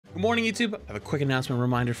Good morning, YouTube. I have a quick announcement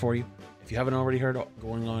reminder for you. If you haven't already heard,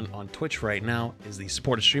 going on Twitch right now is the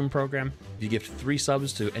Support a Stream program. If you give 3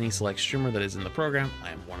 subs to any select streamer that is in the program,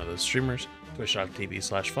 I am one of those streamers,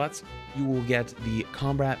 twitch.tv/flats, you will get the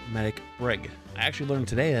Combat Medic Brig. I actually learned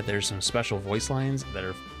today that there's some special voice lines that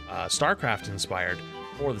are StarCraft inspired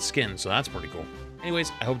for the skin, so that's pretty cool.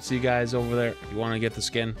 Anyways, I hope to see you guys over there. If you want to get the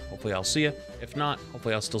skin, hopefully I'll see you. If not,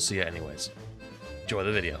 hopefully I'll still see you anyways. Enjoy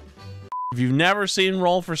the video. If you've never seen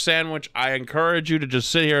Roll for Sandwich, I encourage you to just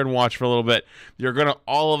sit here and watch for a little bit. You're gonna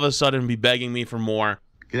all of a sudden be begging me for more.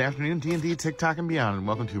 Good afternoon, D&D, TikTok, and beyond, and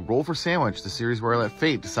welcome to Roll for Sandwich, the series where I let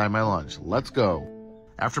fate decide my lunch. Let's go.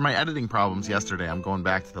 After my editing problems yesterday, I'm going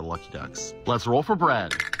back to the Lucky Ducks. Let's roll for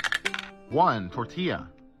bread. 1 tortilla.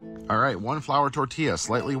 All right, 1 flour tortilla,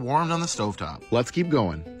 slightly warmed on the stovetop. Let's keep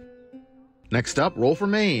going. Next up, roll for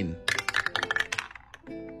main.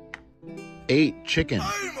 8 chicken.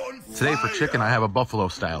 Today for chicken, I have a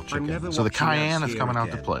buffalo-style chicken, so the cayenne is coming out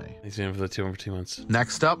to play. He's in for the 2 for 2 months.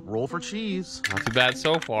 Next up, roll for cheese. Not too bad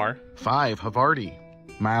so far. 5 Havarti.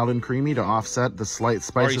 Mild and creamy to offset the slight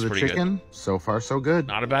spice of the chicken. Good. So far, so good.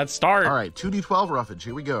 Not a bad start. All right, 2d12 roughage.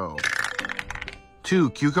 Here we go.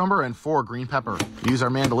 2 cucumber and 4 green pepper. Use our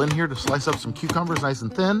mandolin here to slice up some cucumbers nice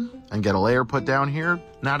and thin and get a layer put down here.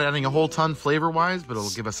 Not adding a whole ton flavor-wise, but it'll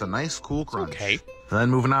give us a nice, cool crunch. Okay. Then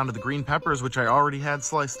moving on to the green peppers, which I already had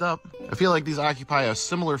sliced up. I feel like these occupy a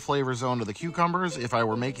similar flavor zone to the cucumbers. If I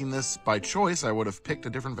were making this by choice, I would have picked a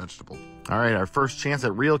different vegetable. All right, our first chance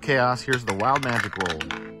at real chaos. Here's the wild magic roll.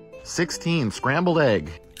 16 scrambled egg.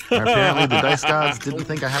 Apparently the dice gods didn't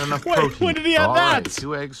think I had enough protein. When did he have that? Right,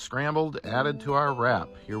 2 eggs scrambled added to our wrap.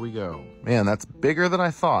 Here we go. Man, that's bigger than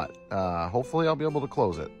I thought. Hopefully I'll be able to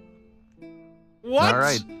close it. What? All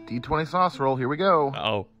right, D20 sauce roll. Here we go.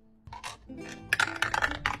 Oh.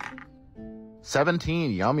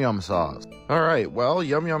 17 yum yum sauce. All right, well,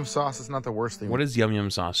 yum yum sauce is not the worst thing. What is yum yum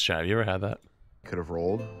sauce, Chad? Have you ever had that? Could have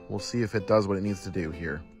rolled. We'll see if it does what it needs to do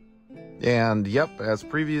here. And yep, as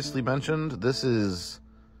previously mentioned, this is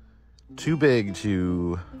too big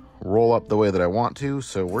to roll up the way that I want to,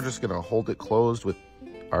 so we're just gonna hold it closed with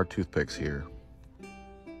our toothpicks here.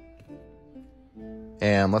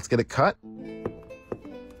 And let's get it cut.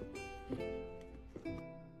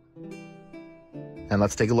 And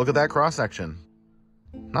let's take a look at that cross section.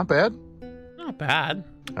 Not bad. Not bad.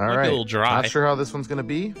 All right. A little dry. Not sure how this one's gonna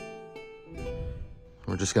be.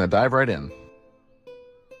 We're just gonna dive right in.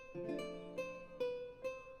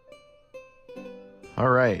 All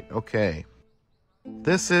right, okay.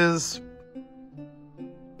 This is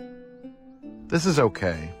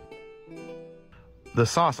okay. The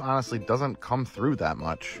sauce honestly doesn't come through that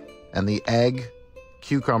much. And the egg,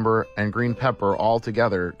 cucumber, and green pepper all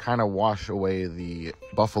together kind of wash away the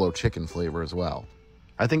buffalo chicken flavor as well.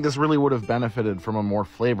 I think this really would have benefited from a more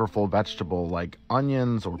flavorful vegetable like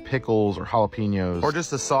onions or pickles or jalapenos, or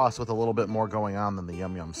just a sauce with a little bit more going on than the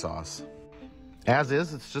yum yum sauce. As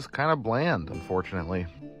is, it's just kind of bland, unfortunately.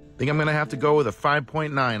 I think I'm going to have to go with a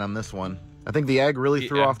 5.9 on this one. I think the egg really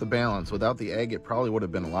threw off the balance. Without the egg, it probably would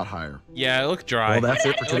have been a lot higher. Yeah, it looked dry. Well, that's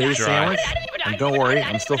it for today's sandwich. And don't worry,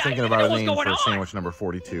 I'm still thinking about a name for sandwich number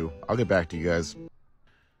 42. I'll get back to you guys.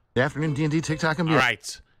 Good afternoon, D&D, TikTok, and beyond. All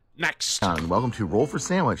right, next. And welcome to Roll for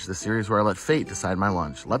Sandwich, the series where I let fate decide my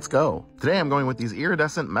lunch. Let's go. Today I'm going with these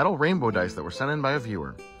iridescent metal rainbow dice that were sent in by a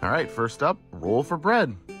viewer. All right, first up, roll for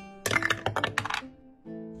bread.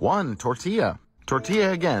 1 tortilla.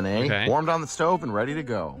 Tortilla again, eh? Okay. Warmed on the stove and ready to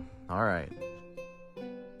go. All right.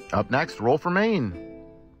 Up next, roll for main.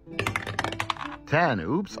 10.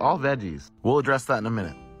 Oops, all veggies. We'll address that in a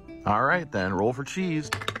minute. All right, then, roll for cheese.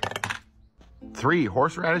 3.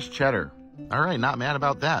 Horseradish cheddar. All right, not mad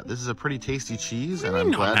about that. This is a pretty tasty cheese, and I'm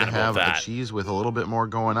glad to have a cheese with a little bit more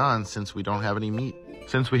going on since we don't have any meat.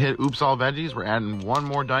 Since we hit oops, all veggies, we're adding 1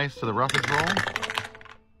 more dice to the roughage roll.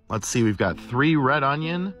 Let's see, we've got 3 red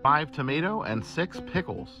onion, 5 tomato, and 6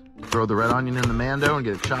 pickles. Throw the red onion in the mando and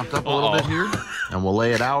get it chopped up a little bit here. And we'll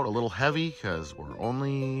lay it out a little heavy because we're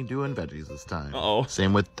only doing veggies this time.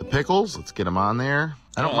 Same with the pickles. Let's get them on there.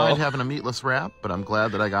 I don't mind having a meatless wrap, but I'm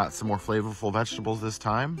glad that I got some more flavorful vegetables this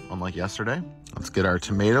time, unlike yesterday. Let's get our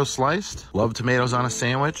tomato sliced. Love tomatoes on a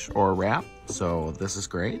sandwich or a wrap, so this is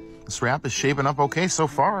great. This wrap is shaping up okay so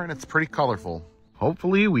far, and it's pretty colorful.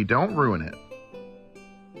 Hopefully we don't ruin it.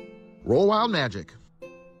 Roll wild magic.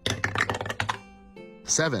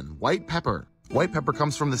 7. White pepper. White pepper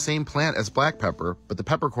comes from the same plant as black pepper, but the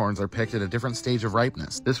peppercorns are picked at a different stage of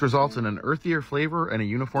ripeness. This results in an earthier flavor and a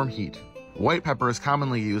uniform heat. White pepper is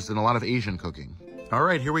commonly used in a lot of Asian cooking. All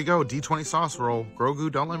right, here we go. D20 sauce roll.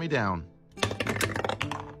 Grogu, don't let me down.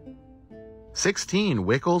 16.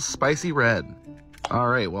 Wickles Spicy Red. All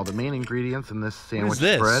right, well, the main ingredients in this sandwich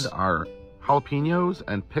this? spread are jalapenos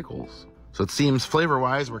and pickles. So it seems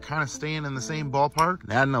flavor-wise, we're kind of staying in the same ballpark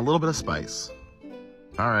and adding a little bit of spice.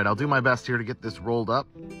 All right, I'll do my best here to get this rolled up.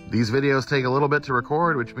 These videos take a little bit to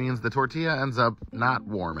record, which means the tortilla ends up not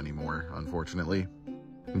warm anymore, unfortunately.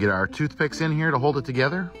 Get our toothpicks in here to hold it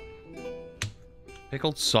together.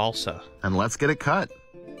 Pickled salsa. And let's get it cut.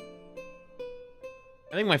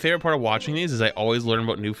 I think my favorite part of watching these is I always learn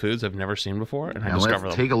about new foods I've never seen before, and I Now discover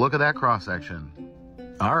let's them. take a look at that cross-section.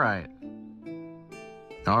 All right.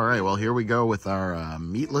 All right, well, here we go with our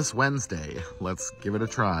Meatless Wednesday. Let's give it a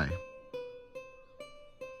try.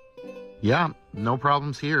 Yeah, no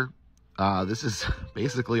problems here. This is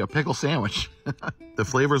basically a pickle sandwich. The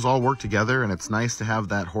flavors all work together, and it's nice to have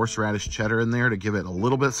that horseradish cheddar in there to give it a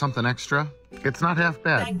little bit something extra. It's not half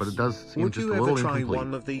bad, but it does seem just a little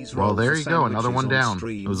incomplete. Well, there you go, another one down.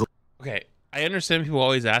 It was Okay, I understand people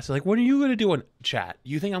always ask, like, what are you going to do in chat?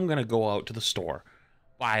 You think I'm going to go out to the store,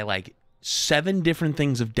 buy like 7 different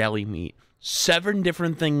things of deli meat, 7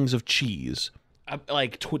 different things of cheese,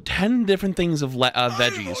 like 10 different things of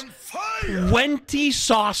veggies, 20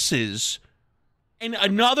 sauces, and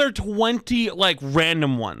another 20 like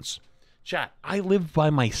random ones? Chat, I live by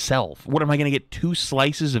myself. What, am I going to get 2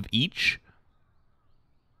 slices of each?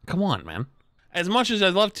 Come on, man. As much as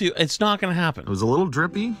I'd love to, it's not going to happen. It was a little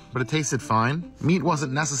drippy, but it tasted fine. Meat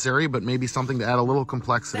wasn't necessary, but maybe something to add a little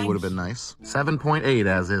complexity would have been nice. 7.8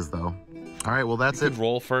 as is, though. All right, well, that's it.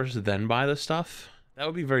 Roll first, then buy the stuff. That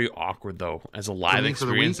would be very awkward, though. As a live For the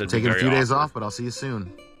experience, week. it'd be Taking a few very days awkward. off, but I'll see you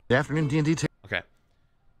soon. Good afternoon, D&D. Okay.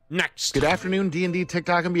 Next. Good afternoon, D&D,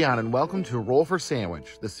 TikTok, and beyond, and welcome to Roll for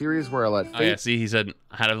Sandwich, the series where I let fate... Oh, yeah, see, he said,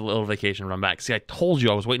 I had a little vacation, run back. See, I told you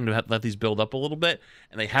I was waiting to let these build up a little bit,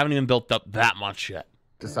 and they haven't even built up that much yet.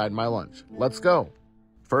 decide my lunch. Let's go.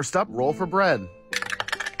 First up, roll for bread.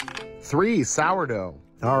 3, sourdough.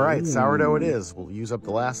 All right, sourdough it is. We'll use up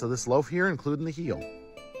the last of this loaf here, including the heel.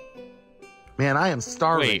 Man, I am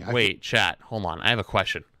starving. Wait, chat. Hold on. I have a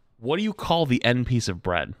question. What do you call the end piece of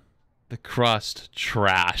bread? The crust,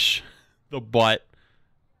 trash. The butt,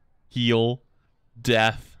 heel,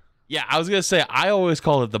 death. Yeah, I was going to say, I always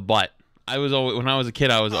called it the butt. I was always, when I was a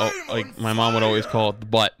kid, I was like, my mom would always call it the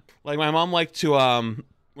butt. Like, my mom liked to,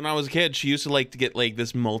 when I was a kid, she used to like to get like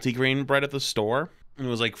this multigrain bread at the store. And it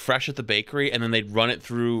was like fresh at the bakery, and then they'd run it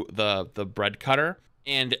through the bread cutter.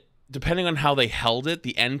 And depending on how they held it,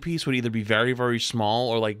 the end piece would either be very, very small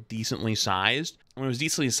or like decently sized. When it was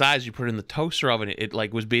decently sized, you put it in the toaster oven. It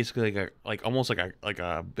like was basically almost like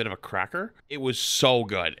a bit of a cracker. It was so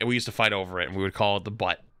good, and we used to fight over it, and we would call it the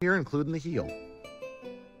butt. Here, including the heel.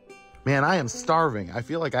 Man, I am starving. I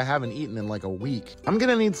feel like I haven't eaten in like a week. I'm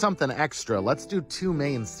gonna need something extra. Let's do 2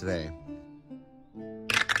 mains today.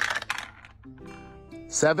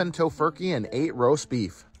 7 tofurkey and 8 roast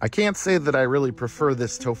beef. I can't say that I really prefer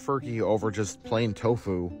this tofurkey over just plain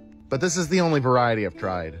tofu, but this is the only variety I've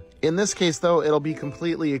tried. In this case, though, it'll be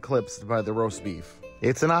completely eclipsed by the roast beef.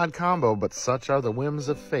 It's an odd combo, but such are the whims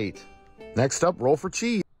of fate. Next up, roll for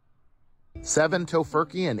cheese. 7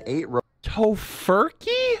 tofurkey and 8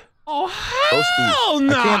 Tofurkey? Oh, roast hell beef.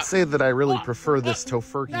 no! I can't say that I really prefer this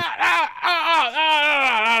tofurkey.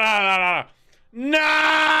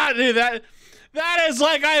 Nah, dude, that is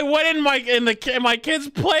like I went in my kid's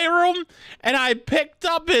playroom and I picked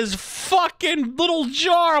up his fucking little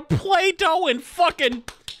jar of Play-Doh and fucking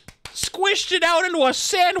squished it out into a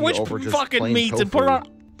sandwich fucking meat and put it on.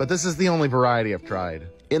 But this is the only variety I've tried.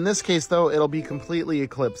 In this case, though, it'll be completely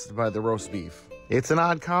eclipsed by the roast beef. It's an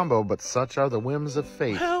odd combo, but such are the whims of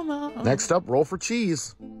fate. Hell no. Next up, roll for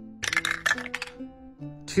cheese.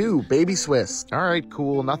 2, baby Swiss. All right,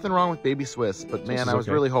 cool. Nothing wrong with baby Swiss, but man, I was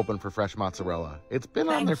really hoping for fresh mozzarella. It's been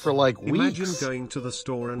on there for like weeks. Imagine going to the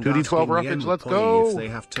store and 2d12 roughage, let's go. if they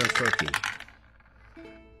have tofurkey.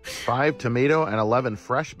 5 tomato and 11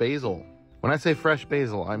 fresh basil. When I say fresh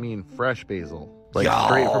basil, I mean fresh basil. Like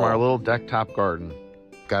straight from our little deck top garden.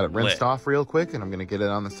 Got it rinsed off real quick, and I'm gonna get it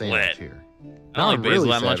on the sandwich here. I don't like basil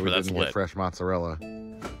that much, but we that's didn't get lit. fresh mozzarella.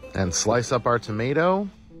 And slice up our tomato.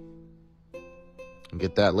 And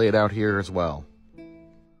get that laid out here as well.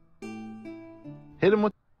 Hit him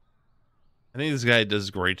with... I think this guy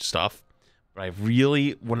does great stuff, but I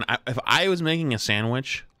really, if I was making a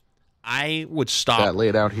sandwich, I would stop that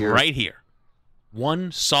laid out here. Right here.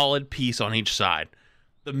 One solid piece on each side.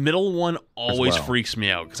 The middle one always freaks me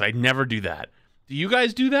out because I never do that. Do you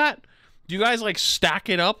guys do that? Do you guys like stack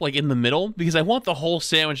it up like in the middle? Because I want the whole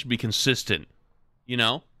sandwich to be consistent, you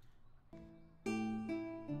know?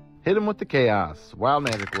 Hit him with the chaos. Wild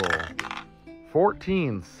magic roll.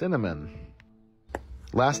 14, cinnamon.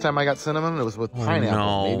 Last time I got cinnamon, it was with pineapple.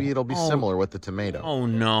 No. Maybe it'll be similar with the tomato. Oh,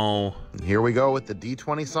 no. And here we go with the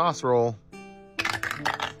D20 sauce roll.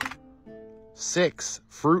 6,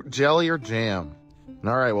 fruit jelly or jam.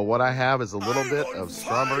 All right, well, what I have is a little bit of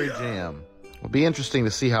strawberry jam. It'll be interesting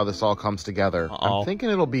to see how this all comes together. I'm thinking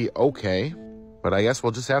it'll be okay, but I guess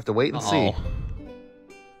we'll just have to wait and see.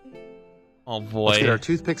 Oh, boy. Let's get our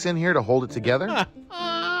toothpicks in here to hold it together.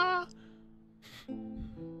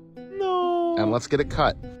 No. And let's get it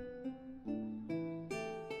cut.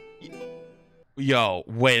 Yo,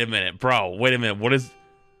 wait a minute, bro. Wait a minute.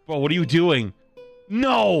 Bro, what are you doing?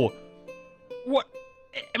 No. What?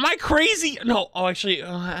 Am I crazy? No. Oh, actually,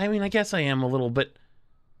 I mean, I guess I am a little bit.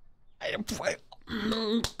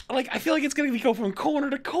 Like, I feel like it's gonna go from corner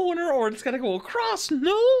to corner, or it's gonna go across.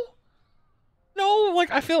 No.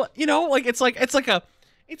 Like, I feel, like it's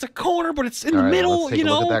a corner, but it's in the middle. Let's take a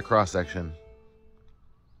look at that cross section.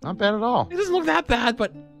 Not bad at all. It doesn't look that bad,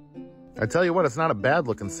 but I tell you what, it's not a bad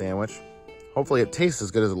looking sandwich. Hopefully, it tastes as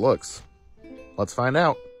good as it looks. Let's find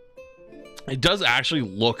out. it does actually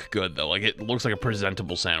look good though. Like, it looks like a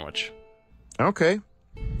presentable sandwich. Okay.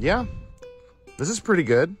 Yeah. This is pretty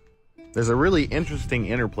good. There's a really interesting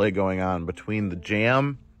interplay going on between the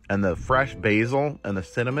jam and the fresh basil and the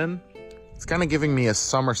cinnamon. It's kind of giving me a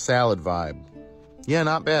summer salad vibe. Yeah,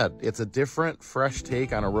 not bad. It's a different, fresh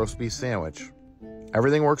take on a roast beef sandwich.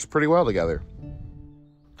 Everything works pretty well together.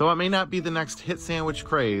 Though it may not be the next hit sandwich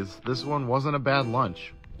craze, this one wasn't a bad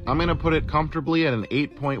lunch. I'm going to put it comfortably at an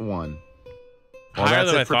 8.1. Well, Higher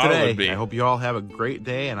that's than it for I thought today. it would be. I hope you all have a great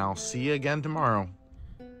day, and I'll see you again tomorrow.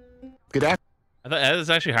 Good afternoon. I thought that was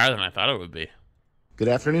actually higher than I thought it would be. Good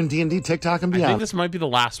afternoon, D&D, TikTok, and I think beyond. this might be the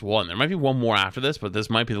last one. There might be one more after this, but this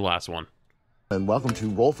might be the last one. And welcome to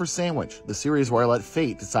Roll for Sandwich, the series where I let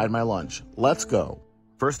fate decide my lunch. Let's go.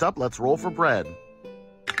 First up, let's roll for bread.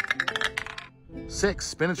 6,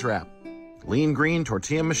 spinach wrap. Lean green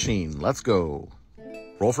tortilla machine. Let's go.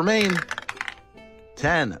 Roll for Maine.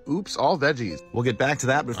 10, oops, all veggies. We'll get back to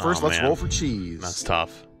that, but first let's roll for cheese. That's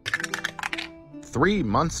tough. 3,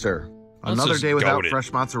 Munster. Another Munster's day without goated.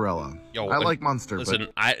 fresh mozzarella. Yo, I like Munster, Listen,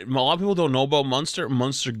 a lot of people don't know about Munster.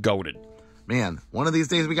 Munster goated. man, one of these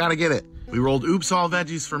days we gotta get it. We rolled oops all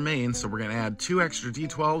veggies for Maine, so we're gonna add 2 extra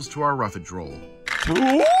D12s to our roughage roll.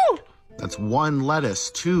 Ooh! That's 1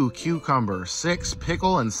 lettuce, 2 cucumber, 6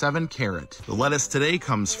 pickle, and 7 carrot. The lettuce today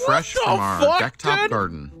comes fresh from our decktop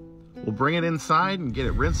garden. We'll bring it inside and get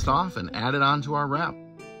it rinsed off and add it onto our wrap.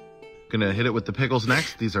 Gonna hit it with the pickles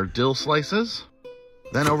next. These are dill slices.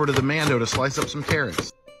 Then over to the Mando to slice up some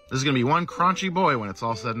carrots. This is gonna be one crunchy boy when it's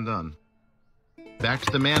all said and done. Back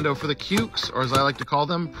to the Mando for the cukes, or as I like to call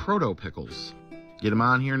them, proto pickles. Get them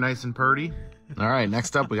on here nice and purty. All right,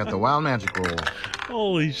 next up we got the Wild Magic Roll.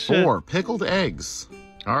 Holy shit. 4 pickled eggs.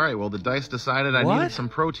 All right, well, the dice decided I needed some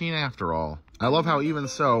protein after all. I love how even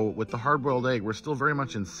so, with the hard-boiled egg, we're still very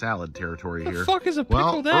much in salad territory here. What the fuck is a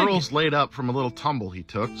pickled egg? Earl's laid up from a little tumble he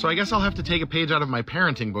took, so I guess I'll have to take a page out of my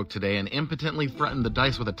parenting book today and impotently threaten the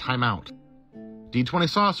dice with a timeout. D20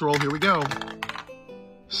 sauce roll, here we go.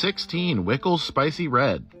 16, Wickles Spicy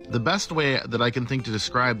Red. The best way that I can think to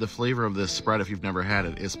describe the flavor of this spread, if you've never had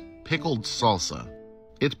it, is pickled salsa.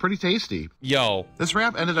 It's pretty tasty. Yo. This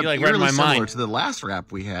wrap ended up eerily similar to the last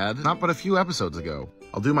wrap we had, not but a few episodes ago.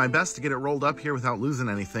 I'll do my best to get it rolled up here without losing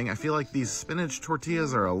anything. I feel like these spinach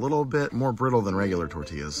tortillas are a little bit more brittle than regular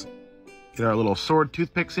tortillas. Get our little sword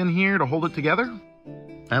toothpicks in here to hold it together.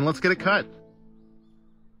 And let's get it cut.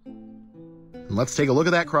 And let's take a look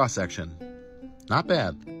at that cross-section. Not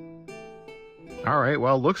bad. All right,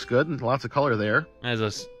 well, looks good and lots of color there. That is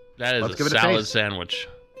a give it a salad taste. sandwich.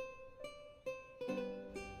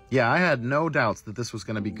 Yeah, I had no doubts that this was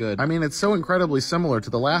going to be good. I mean, it's so incredibly similar to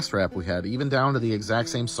the last wrap we had, even down to the exact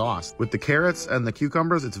same sauce. With the carrots and the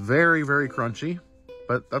cucumbers, it's very, very crunchy,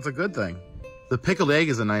 but that's a good thing. The pickled egg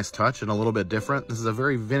is a nice touch and a little bit different. This is a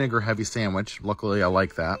very vinegar-heavy sandwich. Luckily, I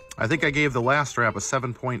like that. I think I gave the last wrap a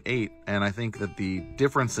 7.8, and I think that the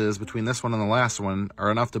differences between this one and the last one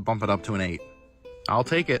are enough to bump it up to an 8. I'll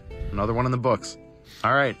take it. Another one in the books.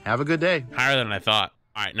 All right, have a good day. Higher than I thought.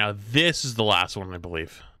 All right, now this is the last one, I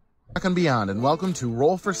believe. Back and beyond, and welcome to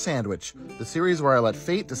Roll for Sandwich, the series where I let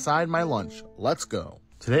fate decide my lunch. Let's go.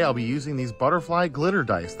 Today I'll be using these butterfly glitter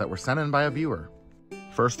dice that were sent in by a viewer.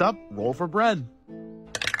 First up, roll for bread.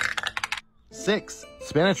 6,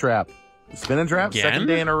 spinach wrap. Spinach wrap, Again? second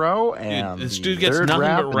day in a row, and Dude, this the dude gets third nothing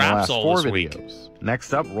wrap but in the wraps last all 4 this week. videos.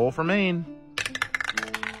 Next up, roll for Maine.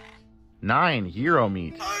 9, gyro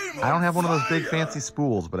meat. I don't have one of those big fancy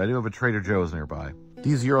spools, but I do have a Trader Joe's nearby.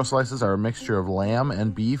 These gyro slices are a mixture of lamb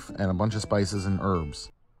and beef and a bunch of spices and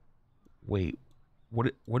herbs. Wait,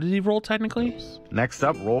 What did he roll technically? Next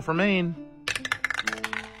up, roll for Maine.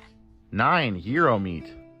 9, gyro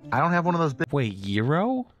meat. I don't have one of those big... Wait,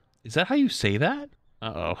 Gyro? Is that how you say that?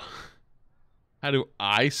 Uh-oh. How do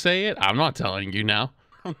I say it? I'm not telling you now.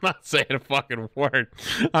 I'm not saying a fucking word.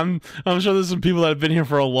 I'm sure there's some people that have been here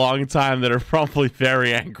for a long time that are probably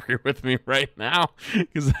very angry with me right now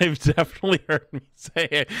because they've definitely heard me say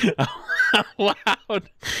it out loud.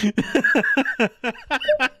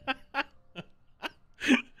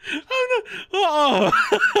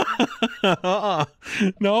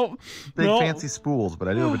 No. Big fancy spools, but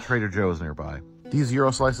I do have a Trader Joe's nearby. These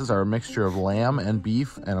gyro slices are a mixture of lamb and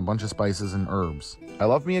beef and a bunch of spices and herbs. I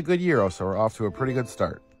love me a good gyro, so we're off to a pretty good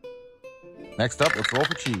start. Next up, let's roll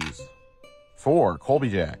for cheese. 4, Colby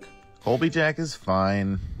Jack. Colby Jack is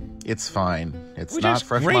fine. It's fine. It's not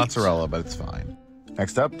fresh mozzarella, but it's fine.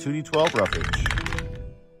 Next up, 2d12 roughage.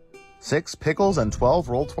 6 pickles and 12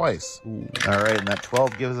 roll twice. Ooh. All right, and that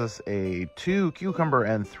 12 gives us a 2 cucumber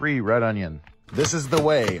and 3 red onion. This is the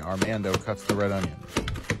way Armando cuts the red onion.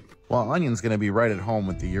 Well, onion's going to be right at home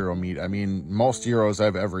with the gyro meat. I mean, most gyros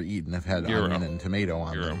I've ever eaten have had onion and tomato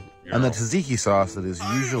on them. And the tzatziki sauce that is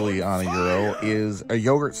usually on a gyro is a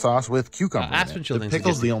yogurt sauce with cucumber in it. The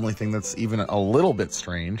pickle's the only thing that's even a little bit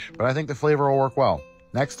strange, but I think the flavor will work well.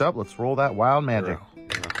 Next up, let's roll that wild magic.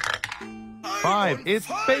 5, it's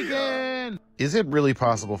bacon! Is it really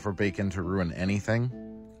possible for bacon to ruin anything?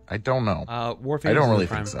 I don't know. I don't really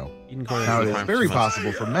think so. Now, it is very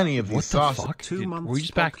possible for many of these sauces. What the fuck? 2 months were you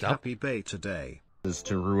just backed up? Happy Beta Day. Is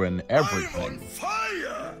to ruin everything.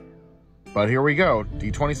 But here we go.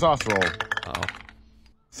 D20 sauce roll. Uh-oh.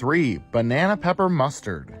 3, banana pepper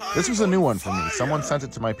mustard. This was a new one for me. Someone sent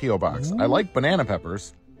it to my P.O. box. I like banana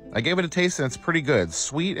peppers. I gave it a taste and it's pretty good.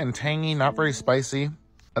 Sweet and tangy, not very spicy.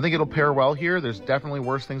 I think it'll pair well here. There's definitely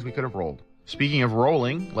worse things we could have rolled. Speaking of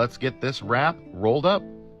rolling, let's get this wrap rolled up.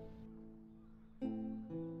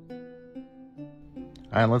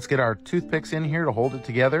 And let's get our toothpicks in here to hold it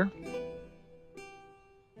together.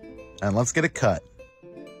 And let's get a cut.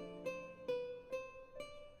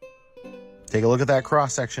 Take a look at that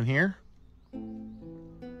cross section here.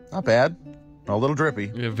 Not bad. A little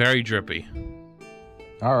drippy. Yeah, very drippy.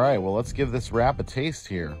 All right, well, let's give this wrap a taste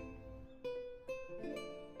here.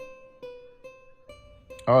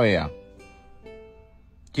 Oh, yeah.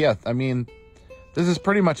 Yeah, I mean, this is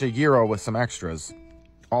pretty much a gyro with some extras.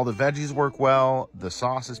 All the veggies work well. The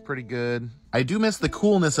sauce is pretty good. I do miss the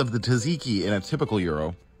coolness of the tzatziki in a typical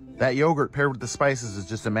gyro. That yogurt paired with the spices is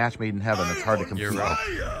just a match made in heaven. It's hard to compete.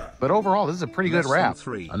 But overall, this is a pretty good wrap.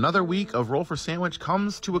 Another week of Roll for Sandwich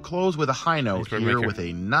comes to a close with a high note here with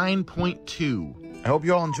a 9.2. I hope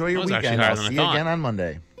you all enjoy your weekend. I'll see you again on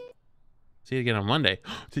Monday. See you again on Monday.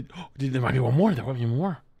 There might be one more. There might be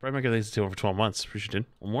more. Probably might get these two over 12 months. Pretty sure did.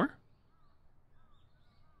 One more?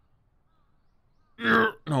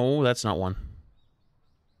 No, that's not one.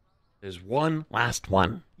 There's one last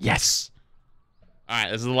one. Yes. All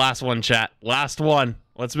right, this is the last one, chat. Last one.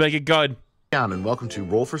 Let's make it good. And welcome to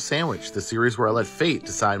Roll for Sandwich, the series where I let fate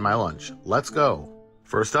decide my lunch. Let's go.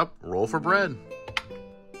 First up, roll for bread.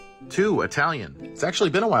 2, Italian. It's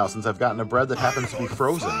actually been a while since I've gotten a bread that happens to be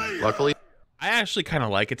frozen. Luckily, I actually kind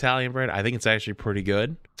of like Italian bread. I think it's actually pretty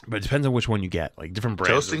good, but it depends on which one you get. Like different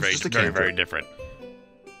breads are very different.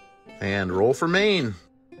 And roll for Maine.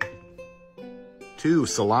 2,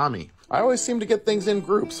 salami. I always seem to get things in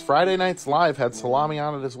groups. Friday Nights Live had salami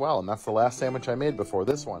on it as well, and that's the last sandwich I made before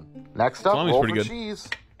this one. Next up, roll for cheese.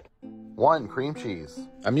 1, cream cheese.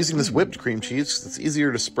 I'm using this whipped cream cheese because it's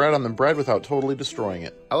easier to spread on the bread without totally destroying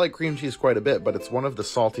it. I like cream cheese quite a bit, but it's one of the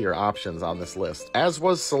saltier options on this list, as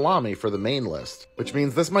was salami for the main list, which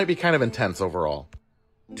means this might be kind of intense overall.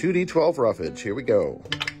 2d12 roughage, here we go.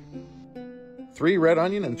 3 red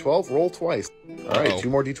onion and 12 roll twice. All right, 2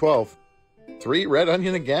 more d12. 3 red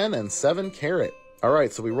onion again and 7 carrot. All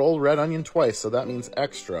right, so we rolled red onion twice, so that means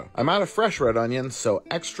extra. I'm out of fresh red onions, so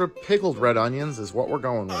extra pickled red onions is what we're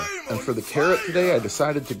going with. And for the carrot today, I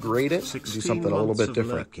decided to grate it and do something a little bit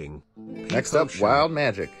different. Next up, wild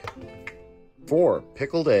magic. 4,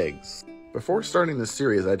 pickled eggs. Before starting this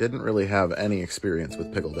series, I didn't really have any experience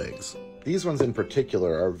with pickled eggs. These ones in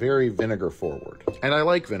particular are very vinegar forward, and I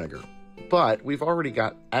like vinegar. But we've already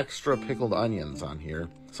got extra pickled onions on here,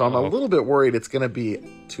 so I'm a little bit worried it's going to be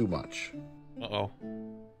too much. Uh-oh.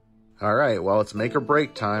 All right, well, it's make or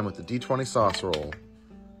break time with the D20 sauce roll.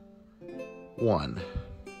 1.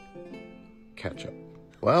 Ketchup.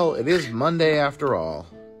 Well, it is Monday after all.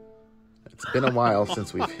 It's been a while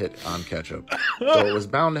since we've hit on ketchup, so it was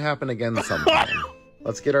bound to happen again sometime.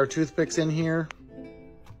 Let's get our toothpicks in here,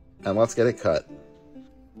 and let's get it cut.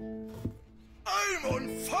 I'm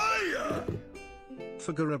on fire!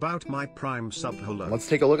 forgot about my prime sub holder. Let's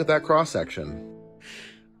take a look at that cross-section.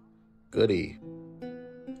 Goody.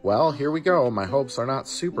 Well, here we go. My hopes are not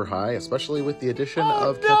super high, especially with the addition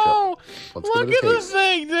of ketchup. No! Let's Look give it at a this taste.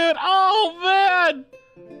 thing, dude! Oh, man!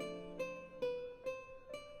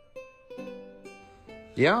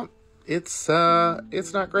 Yeah, it's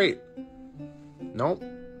not great. Nope,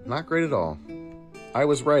 not great at all. I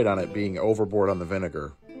was right on it being overboard on the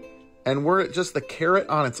vinegar. And were it just the carrot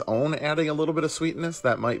on its own adding a little bit of sweetness,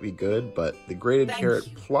 that might be good, but the grated carrot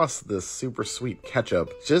plus this super sweet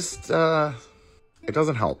ketchup just, it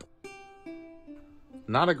doesn't help.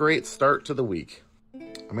 Not a great start to the week.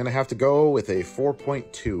 I'm gonna have to go with a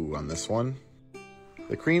 4.2 on this one.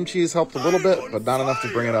 The cream cheese helped a little bit, but not enough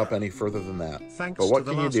to bring it up any further than that. Thanks But what to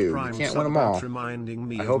the can you last do? You Prime can't sub win them about all. reminding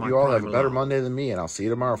me I of hope my you all have a prime better alarm. Monday than me, and I'll see you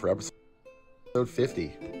tomorrow for episode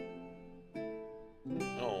 50.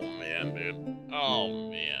 Oh, man, dude. Oh,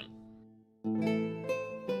 man.